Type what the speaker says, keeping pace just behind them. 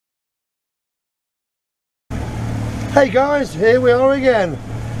Hey guys, here we are again.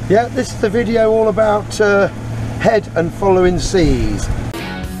 Yeah, this is the video all about head and following seas.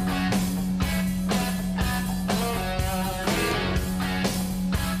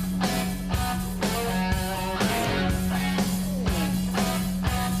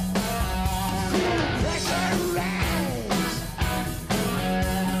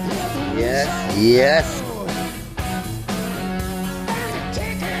 Yes, yes.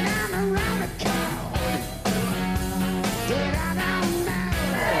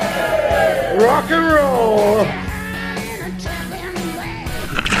 Rock and roll!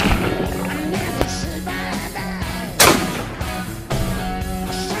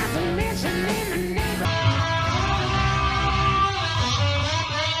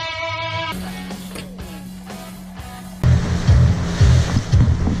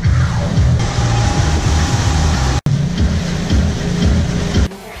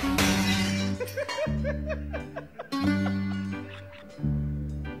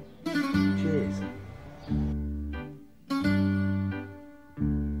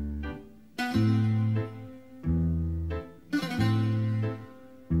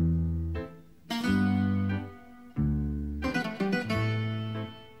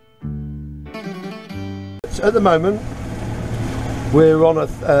 At the moment we're on a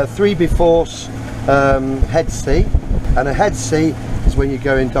 3/4 head sea, and a head sea is when you're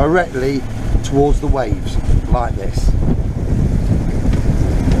going directly towards the waves like this.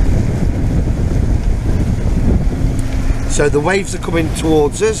 So the waves are coming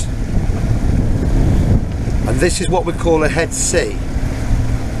towards us, and this is what we call a head sea.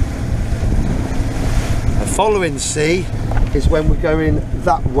 A following sea is when we're going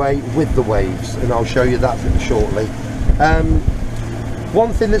that way with the waves, and I'll show you that shortly.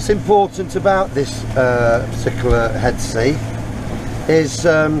 One thing that's important about this particular head sea is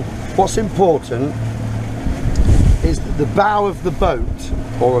what's important is that the bow of the boat,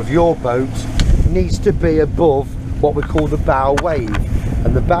 or of your boat, needs to be above what we call the bow wave,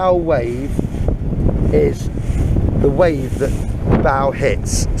 and the bow wave is the wave that the bow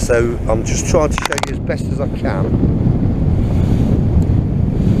hits. So I'm just trying to show you as best as I can.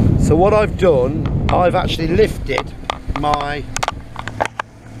 So what I've done, I've actually lifted my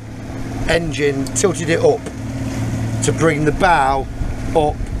engine, tilted it up to bring the bow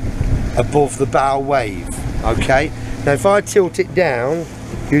up above the bow wave. Okay, now if I tilt it down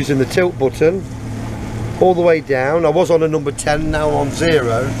using the tilt button all the way down, I was on a number 10, now I'm on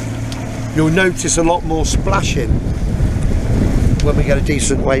 0, you'll notice a lot more splashing when we get a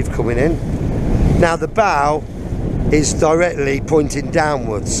decent wave coming in. Now the bow is directly pointing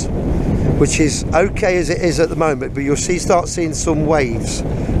downwards, which is okay as it is at the moment, but you'll start seeing some waves,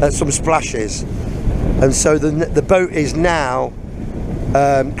 some splashes, and so the boat is now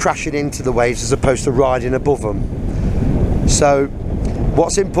crashing into the waves as opposed to riding above them. So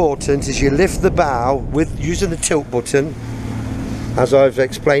what's important is you lift the bow with using the tilt button, as I've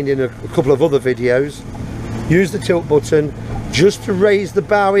explained in a couple of other videos. Use the tilt button just to raise the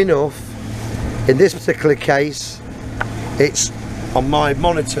bow enough. In this particular case, it's on my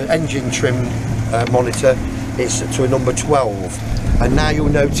monitor, engine trim monitor, it's to a number 12, and now you'll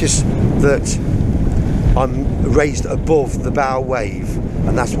notice that I'm raised above the bow wave,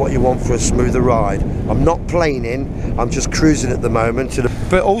 and that's what you want for a smoother ride. I'm not planing, I'm just cruising at the moment.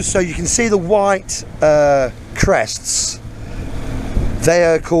 But also you can see the white crests. They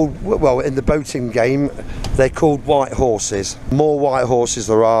are called, well, in the boating game, they're called white horses. The more white horses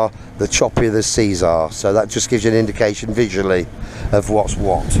there are, the choppier the seas are. So that just gives you an indication visually of what's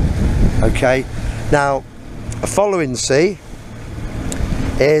what. Okay, now a following sea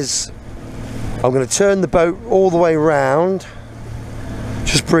is, I'm going to turn the boat all the way round,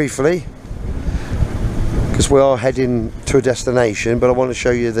 just briefly, because we are heading to a destination, but I want to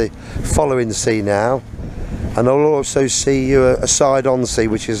show you the following sea now. And I'll also see you a side-on sea,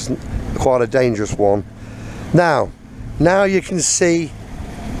 which is quite a dangerous one. Now you can see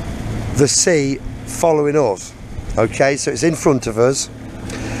the sea following us. Okay, so it's in front of us,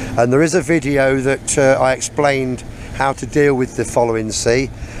 and there is a video that I explained how to deal with the following sea,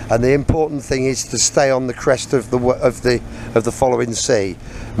 and the important thing is to stay on the crest of the following sea,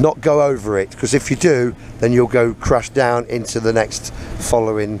 not go over it, because if you do, then you'll go crash down into the next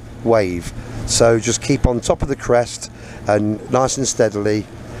following wave. So just keep on top of the crest and nice and steadily,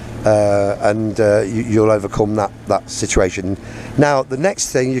 and you'll overcome that situation. Now the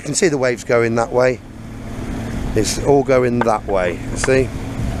next thing, you can see the waves going that way. It's all going that way, see?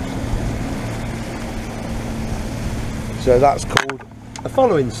 So that's called a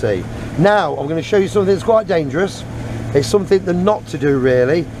following sea. Now I'm going to show you something that's quite dangerous. It's something that not to do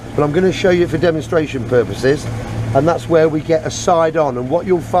really, but I'm going to show you for demonstration purposes. and that's where we get a side on, and what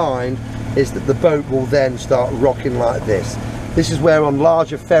you'll find is that the boat will then start rocking like this. This is where on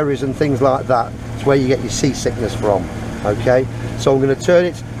larger ferries and things like that, it's where you get your seasickness from. Okay, so I'm going to turn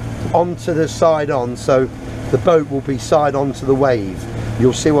it onto the side on, so the boat will be side on to the wave.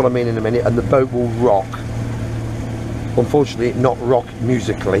 You'll see what I mean in a minute, and the boat will rock. Unfortunately, not rock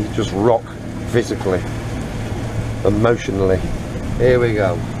musically, just rock physically, emotionally. Here we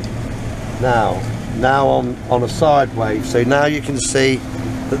go. Now on a side wave, so now you can see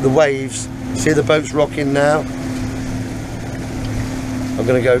that the waves, see the boat's rocking now. I'm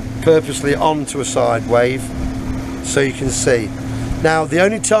going to go purposely onto a side wave so you can see. Now the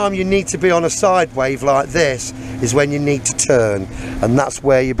only time you need to be on a side wave like this is when you need to turn, and that's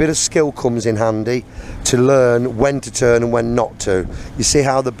where your bit of skill comes in handy to learn when to turn and when not to. You see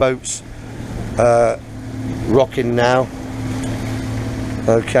how the boat's rocking now?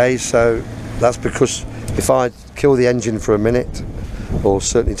 Okay, so that's because if I kill the engine for a minute, or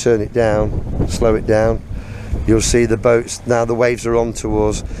certainly turn it down, slow it down, you'll see the boats, now the waves are onto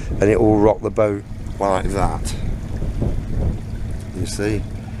us and it will rock the boat like that. You see?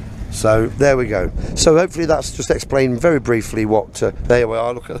 So there we go. So hopefully that's just explained very briefly what, there we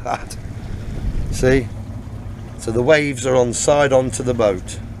are, look at that. See? So the waves are on side onto the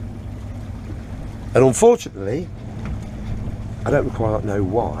boat. And unfortunately, I don't quite know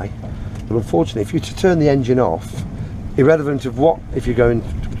why, but unfortunately if you turn the engine off, irrelevant of what, if you're going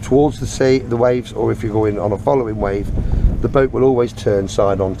towards the sea, the waves, or if you're going on a following wave, the boat will always turn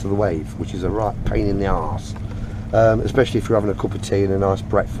side onto the wave, which is a right pain in the arse. Especially if you're having a cup of tea and a nice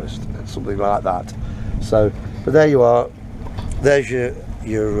breakfast, something like that. So, but there you are. There's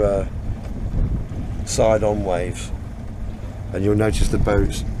your side on waves, and you'll notice the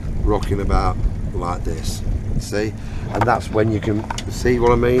boat's rocking about like this. See, and that's when you can see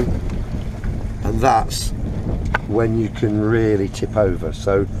what I mean. And that's when you can really tip over.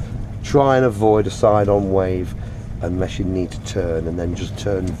 So try and avoid a side on wave unless you need to turn, and then just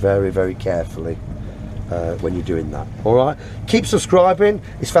turn very, very carefully when you're doing that. All right, keep subscribing.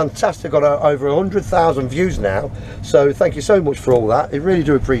 It's fantastic, got over 100,000 views now, so thank you so much for all that. I really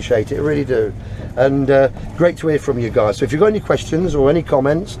do appreciate it, I really do. And great to hear from you guys. So if you've got any questions or any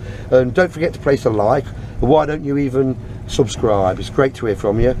comments, don't forget to place a like. Why don't you even subscribe? It's great to hear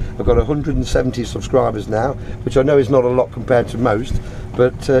from you. I've got 170 subscribers now, which I know is not a lot compared to most,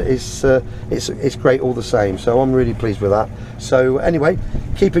 but it's great all the same, so I'm really pleased with that. So anyway,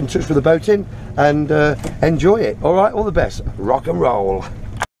 keep in touch with the boating and enjoy it. All right, all the best. Rock and roll.